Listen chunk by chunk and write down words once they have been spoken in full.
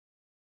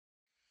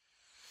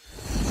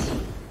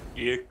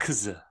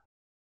Ikuzo.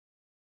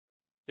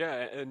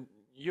 Yeah, and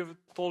you've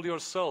told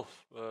yourself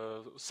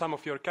some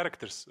of your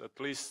characters, at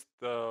least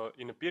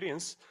in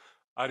appearance,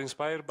 are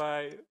inspired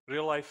by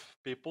real-life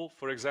people.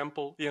 For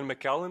example, Ian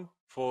McKellen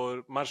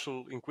for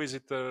Marshal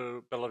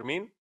Inquisitor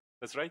Bellarmine.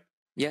 That's right?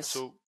 Yes.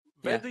 So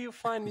where do you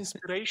find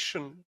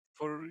inspiration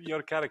for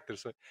your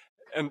characters?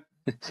 And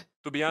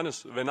to be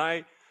honest, when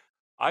I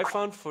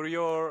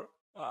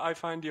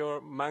find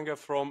your manga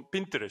from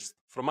Pinterest,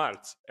 from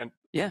arts, and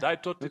I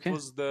thought it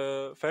was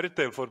the fairy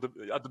tale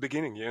at the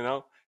beginning. You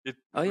know, it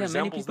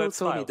resembles that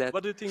style. Me that.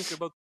 What do you think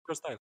about your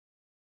style?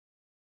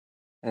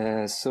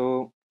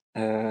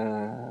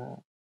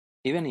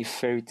 Even if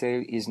fairy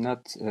tale is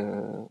not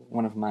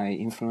one of my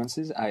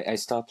influences, I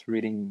stopped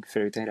reading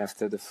fairy tale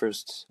after the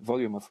first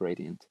volume of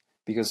Radiant,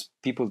 because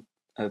people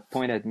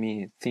point at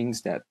me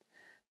things that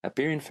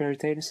appear in fairy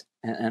tales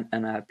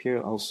and appear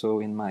also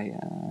in my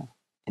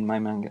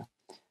manga.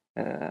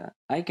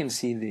 I can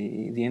see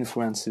the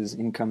influences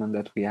in common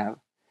that we have.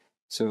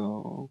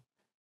 So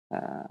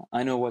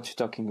I know what you're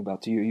talking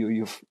about.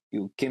 You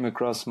came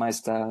across my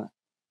style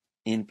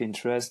in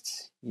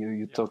Pinterest.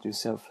 You thought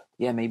yourself,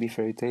 maybe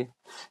fairy tale.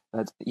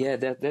 But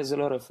there's a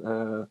lot of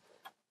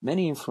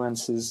many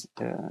influences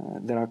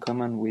that are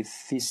common with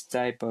this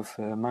type of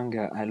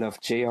manga. I love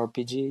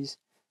JRPGs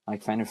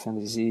like Final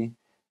Fantasy,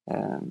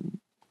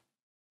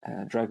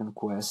 Dragon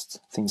Quest,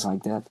 things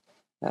like that.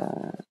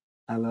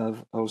 I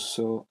love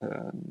also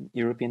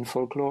European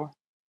folklore.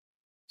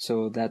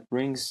 So that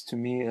brings to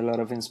me a lot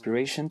of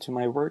inspiration to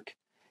my work.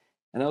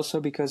 And also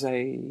because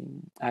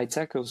I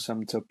tackle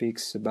some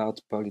topics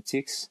about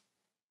politics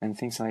and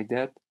things like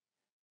that.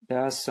 There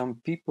are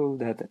some people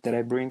that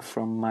I bring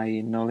from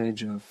my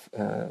knowledge of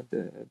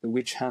the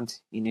witch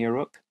hunt in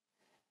Europe.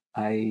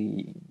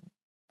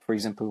 For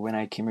example, when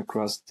I came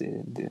across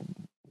the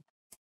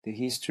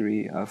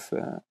history of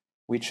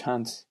witch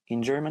hunt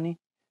in Germany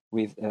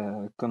with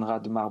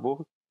Konrad de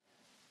Marburg,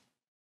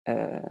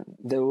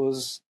 there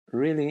was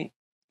really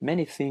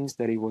many things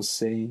that he was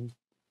saying,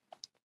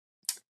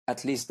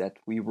 at least that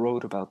we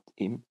wrote about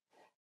him,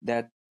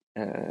 that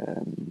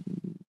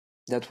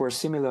were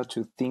similar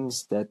to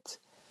things that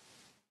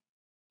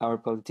our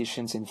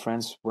politicians in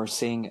France were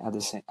saying at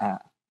the same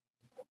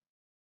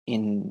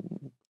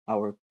in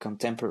our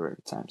contemporary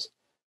times.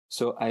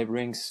 So I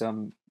bring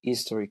some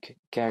historic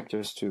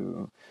characters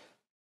to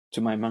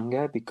my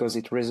manga because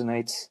it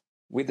resonates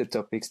with the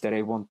topics that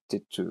I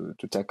wanted to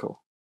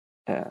tackle,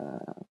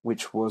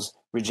 which was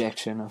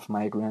rejection of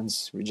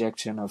migrants,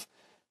 rejection of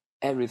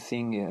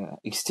everything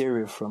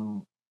exterior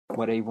from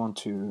what I want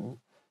to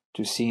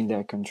see in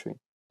their country.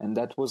 And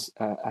that was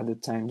at the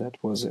time that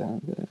was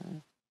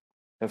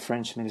a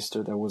French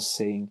minister that was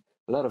saying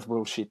a lot of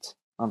bullshit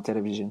on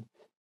television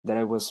that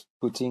I was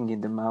putting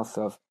in the mouth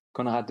of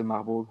Konrad de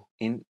Marburg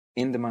in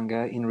the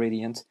manga in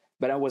Radiant,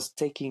 but I was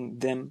taking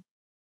them.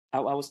 I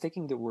was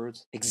taking the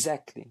words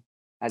exactly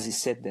as he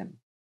said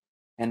them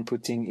and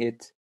putting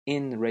it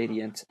in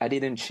Radiant. I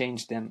didn't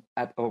change them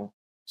at all.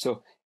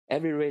 So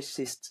every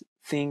racist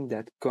thing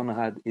that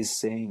Konrad is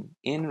saying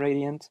in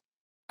Radiant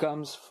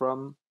comes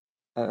from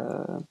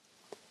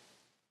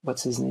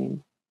what's his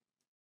name?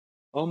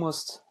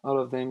 Almost all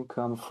of them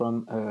come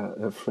from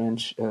a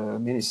French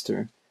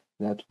minister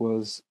that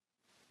was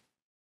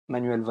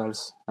Manuel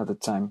Valls at the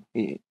time.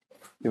 It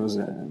was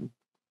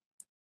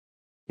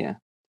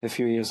a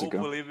few years ago.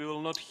 Hopefully we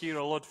will not hear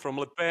a lot from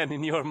Le Pen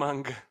in your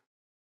manga.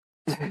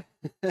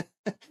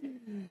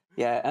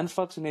 Yeah,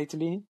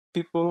 unfortunately,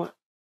 people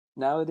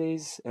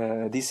nowadays,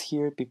 this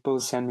year,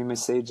 people send me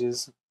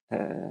messages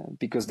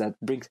because that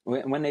brings,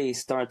 when they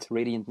start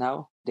Radiant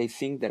now, they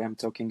think that I'm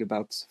talking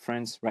about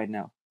France right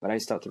now. But I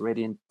started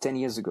Radiant 10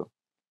 years ago.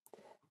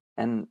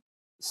 And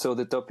so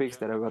the topics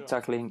that I was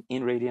tackling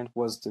in Radiant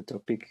was the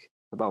topic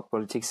about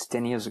politics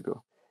 10 years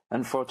ago.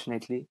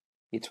 Unfortunately,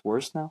 it's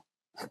worse now.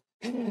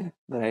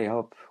 But I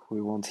hope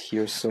we won't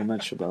hear so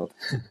much about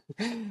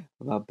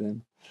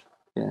them.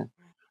 Yeah.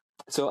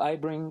 So I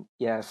bring,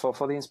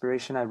 for the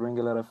inspiration, I bring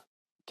a lot of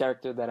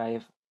character that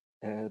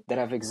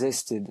have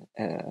existed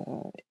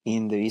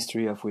in the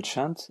history of witch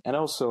hunt, and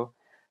also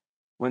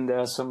when there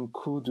are some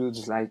cool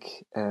dudes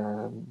like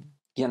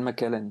Ian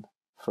McKellen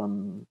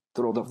from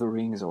The Lord of the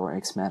Rings or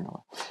X-Men.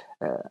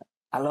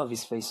 I love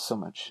his face so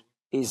much.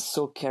 He's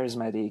so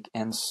charismatic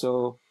and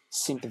so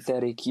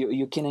sympathetic.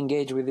 You can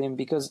engage with him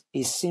because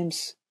he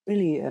seems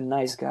really a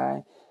nice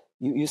guy.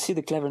 You see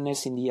the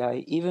cleverness in the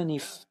eye, even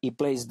if he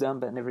plays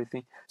dumb and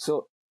everything.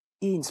 So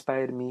he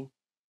inspired me,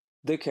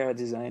 the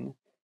character design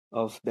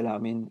of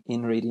Bellarmine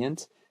in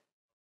Radiant.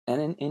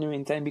 And in the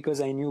meantime,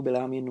 because I knew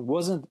Bellarmine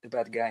wasn't a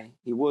bad guy,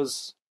 he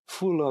was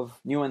full of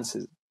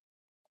nuances.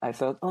 I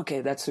thought,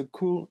 okay, that's a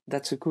cool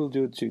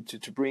dude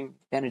to bring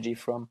energy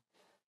from,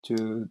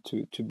 to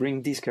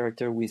bring this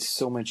character with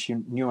so much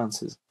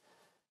nuances.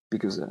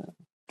 Because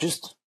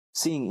just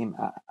seeing him,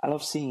 I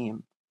love seeing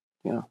him.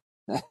 You know,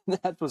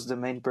 that was the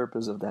main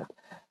purpose of that.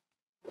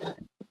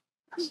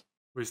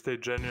 We stay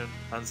genuine,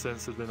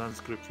 uncensored and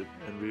unscripted,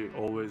 and we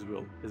always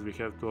will, as we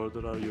have to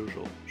order our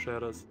usual.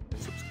 Share us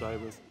and subscribe.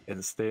 subscribers,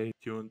 and stay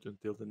tuned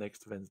until the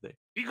next Wednesday.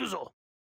 Ikuzo!